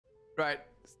Right.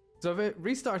 So I've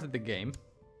restarted the game.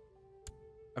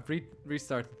 I've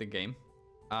restarted the game.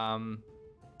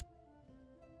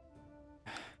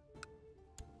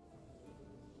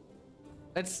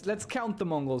 Let's count the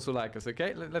Mongols who like us,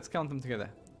 okay? Let's count them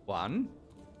together. 1,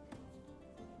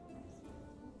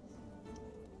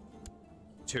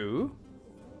 2,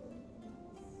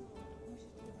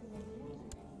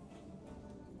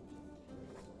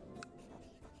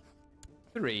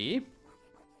 3,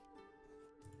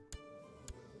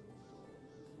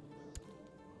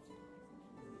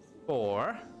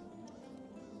 4,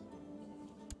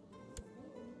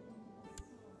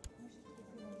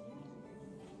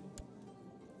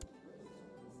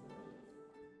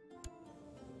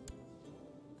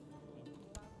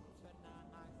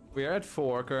 'We're at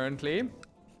 4 currently.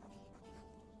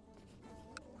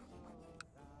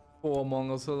 4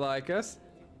 Mongols who like us.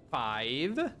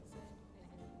 5.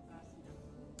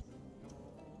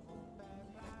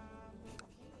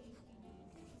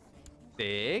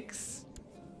 6.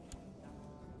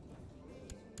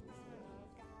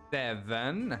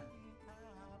 7.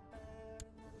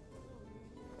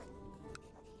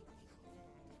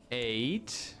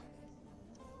 8.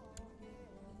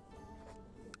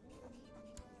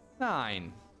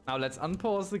 9. Now let's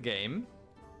unpause the game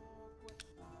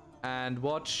and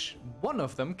watch one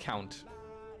of them count.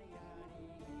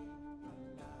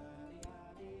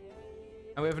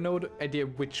 And we have no idea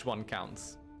which one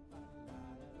counts.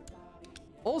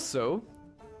 Also,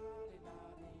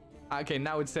 okay,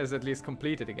 now it says at least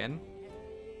completed again.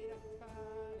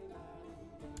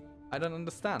 I don't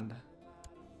understand.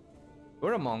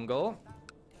 We're a Mongol.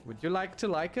 Would you like to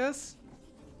like us?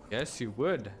 Yes, you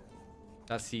would.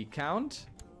 Does he count?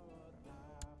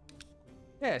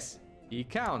 Yes, he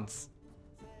counts.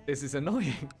 This is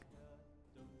annoying.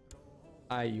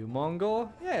 Are you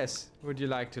Mongol? Yes. Would you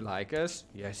like to like us?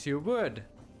 Yes, you would.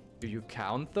 Do you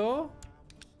count though?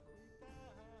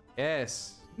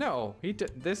 Yes. No,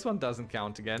 this one doesn't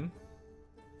count again.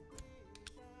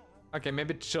 Okay,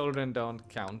 maybe children don't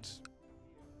count.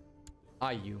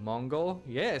 Are you Mongol?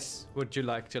 Yes. Would you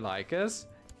like to like us?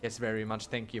 Yes, very much.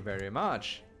 Thank you very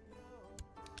much.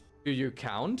 Do you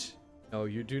count? No,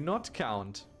 you do not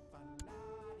count.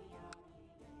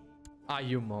 Are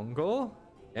you Mongol?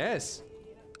 Yes.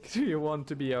 Do you want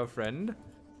to be our friend?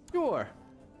 Sure.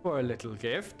 For a little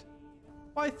gift.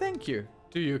 Why, thank you.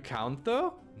 Do you count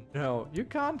though? No, you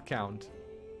can't count.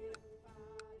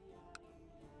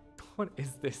 What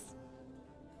is this?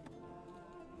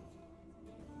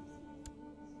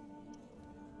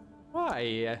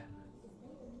 Why?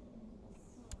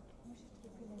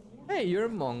 Hey, you're a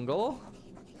Mongol.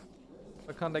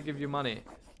 Why can't I give you money?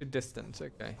 You're distant,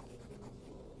 okay.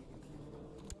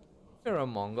 You're a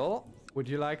Mongol. Would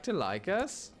you like to like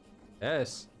us?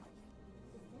 Yes.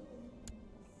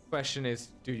 Question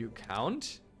is, do you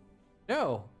count?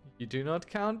 No, you do not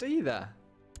count either.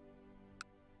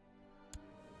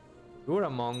 You're a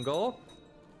Mongol.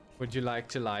 Would you like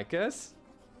to like us?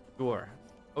 Sure.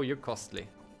 Oh, you're costly.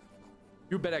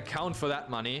 You better count for that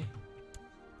money.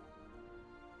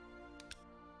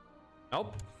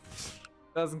 Nope.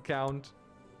 Doesn't count.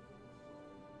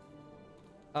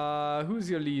 Who's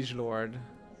your liege lord?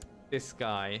 This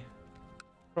guy.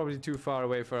 Probably too far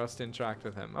away for us to interact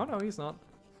with him. Oh no, he's not.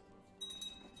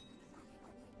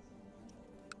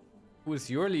 Who's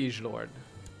your liege lord?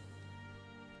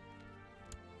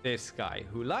 This guy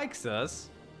who likes us.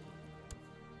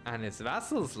 And his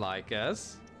vassals like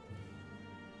us.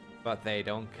 But they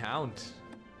don't count.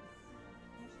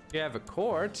 You have a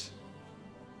court.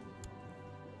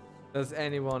 Does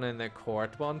anyone in the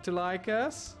court want to like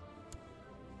us?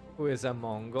 Who is a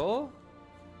Mongol?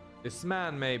 This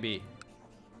man, maybe.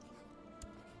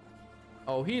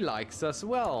 Oh, he likes us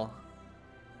well.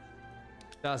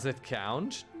 Does it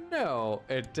count? No,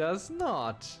 it does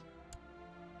not.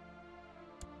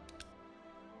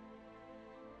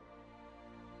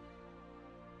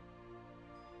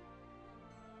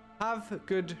 Have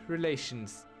good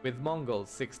relations with Mongols,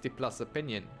 60 plus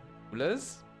opinion.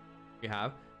 Rulers, we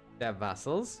have their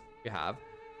vassals, we have,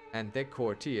 and their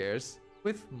courtiers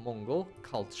with Mongol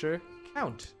culture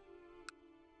count.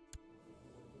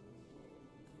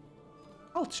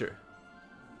 Culture.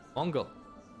 Mongol.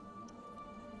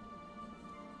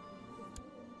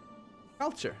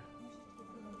 Culture.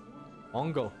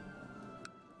 Mongol.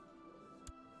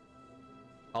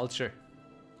 Culture.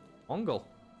 Mongol.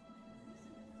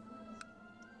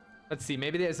 Let's see,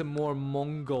 maybe there's a more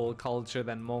Mongol culture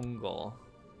than Mongol.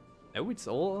 No, it's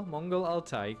all Mongol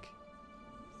Altaik.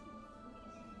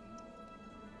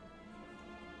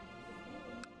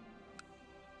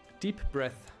 Deep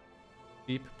breath.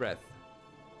 Deep breath.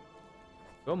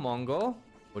 So, Mongol,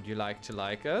 would you like to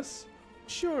like us?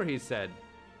 Sure, he said.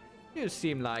 You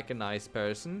seem like a nice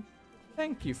person.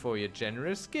 Thank you for your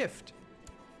generous gift.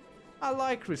 I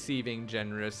like receiving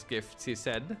generous gifts, he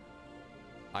said.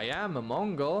 I am a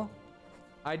Mongol.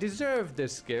 I deserve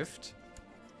this gift.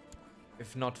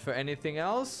 If not for anything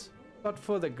else, but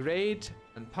for the great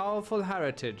and powerful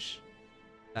heritage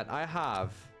that I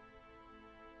have.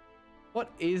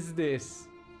 What is this?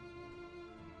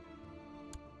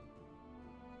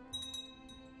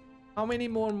 How many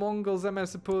more Mongols am I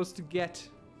supposed to get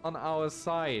on our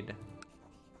side?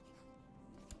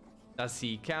 Does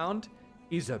he count?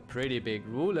 He's a pretty big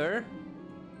ruler.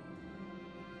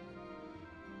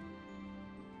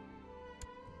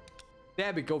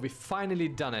 There we go, we finally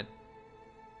done it.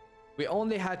 We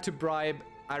only had to bribe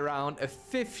around a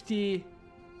 50%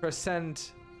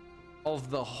 of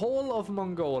the whole of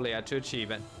Mongolia to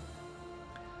achieve it.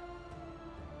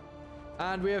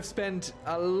 And we have spent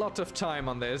a lot of time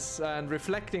on this and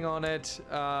reflecting on it.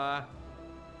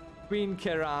 Queen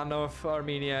Keran of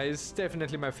Armenia is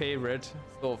definitely my favorite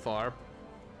so far.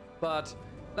 But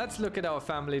let's look at our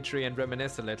family tree and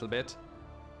reminisce a little bit.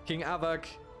 King Avak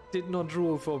did not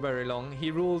rule for very long.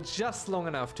 He ruled just long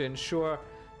enough to ensure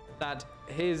that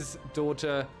his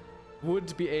daughter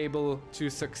would be able to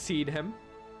succeed him.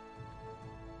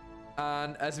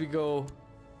 And as we go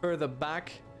further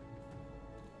back,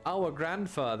 our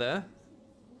grandfather,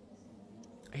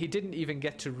 he didn't even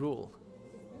get to rule.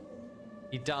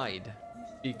 He died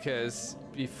because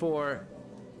before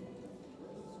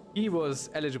he was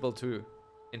eligible to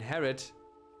inherit,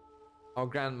 our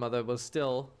grandmother was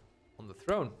still on the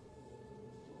throne.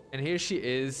 And here she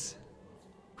is,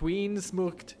 Queen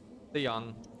Smukht the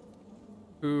Young,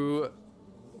 who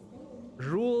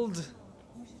ruled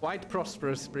quite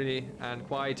prosperously and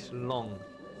quite long.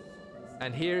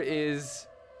 And here is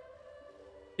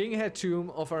King Hethum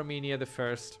of Armenia the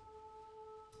First,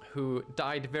 who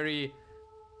died very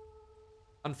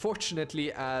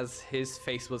unfortunately as his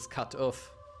face was cut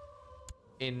off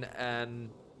in an,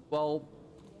 well,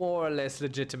 more or less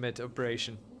legitimate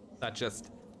operation that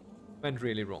just went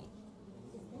really wrong.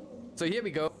 So here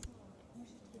we go.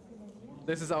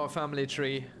 This is our family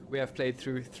tree. We have played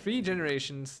through 3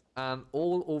 generations and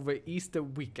all over Easter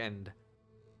weekend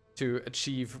to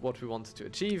achieve what we wanted to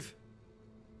achieve.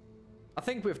 I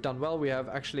think we've done well. We have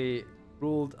actually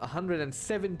ruled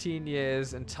 117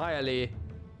 years entirely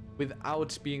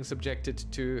without being subjected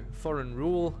to foreign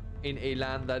rule in a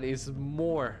land that is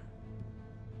more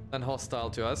than hostile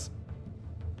to us.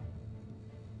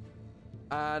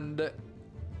 And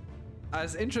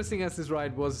as interesting as this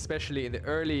ride was, especially in the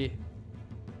early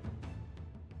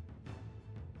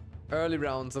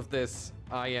rounds of this,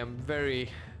 I am very,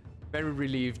 very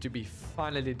relieved to be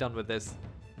finally done with this.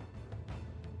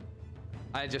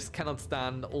 I just cannot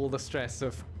stand all the stress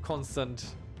of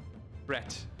constant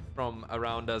threat from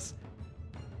around us.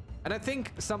 And I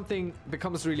think something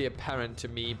becomes really apparent to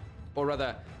me, or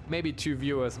rather maybe to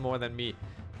viewers more than me,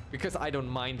 because I don't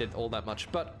mind it all that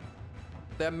much. But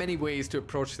there are many ways to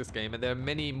approach this game, and there are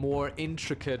many more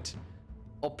intricate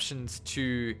options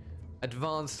to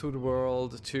advance through the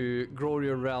world, to grow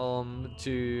your realm,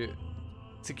 to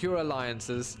secure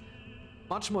alliances,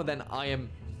 much more than I am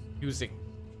using.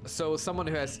 So someone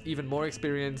who has even more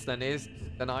experience than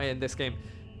I in this game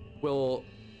will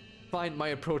find my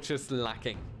approaches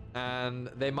lacking, and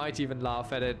they might even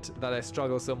laugh at it that I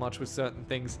struggle so much with certain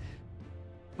things.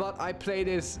 But I play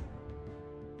this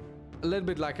a little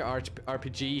bit like an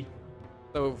RPG.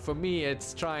 So for me,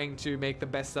 it's trying to make the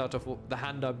best out of the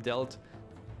hand I'm dealt,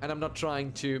 and I'm not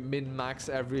trying to min-max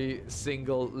every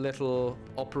single little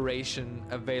operation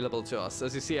available to us.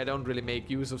 As you see, I don't really make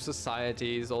use of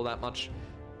societies all that much.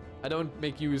 I don't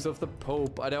make use of the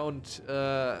Pope. I don't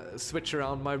switch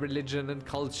around my religion and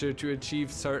culture to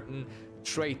achieve certain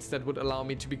traits that would allow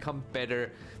me to become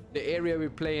better. The area we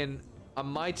play in, I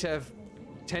might have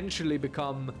potentially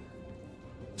become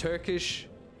Turkish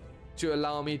to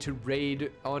allow me to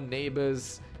raid our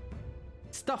neighbors.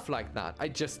 Stuff like that. I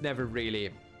just never really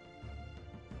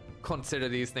consider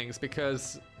these things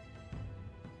because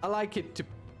I like it to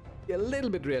be a little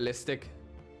bit realistic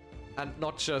and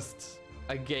not just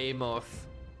a game of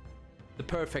the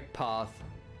perfect path.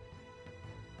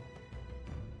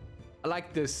 I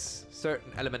like this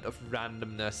certain element of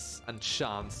randomness and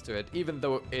chance to it, even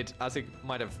though it, as you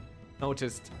might have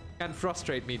noticed, can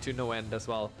frustrate me to no end as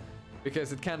well,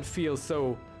 because it can feel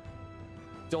so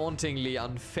dauntingly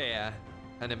unfair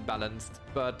and imbalanced.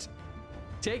 But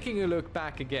taking a look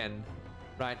back again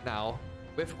right now,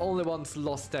 we've only once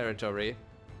lost territory,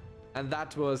 and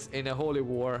that was in a holy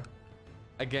war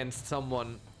against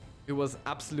someone It was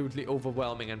absolutely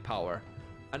overwhelming in power.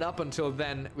 And up until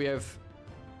then, we have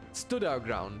stood our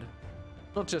ground.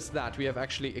 Not just that, we have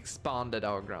actually expanded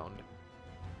our ground.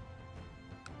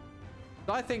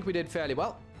 So I think we did fairly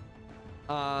well.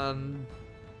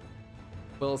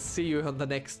 We'll see you on the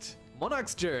next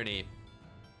Monarch's journey.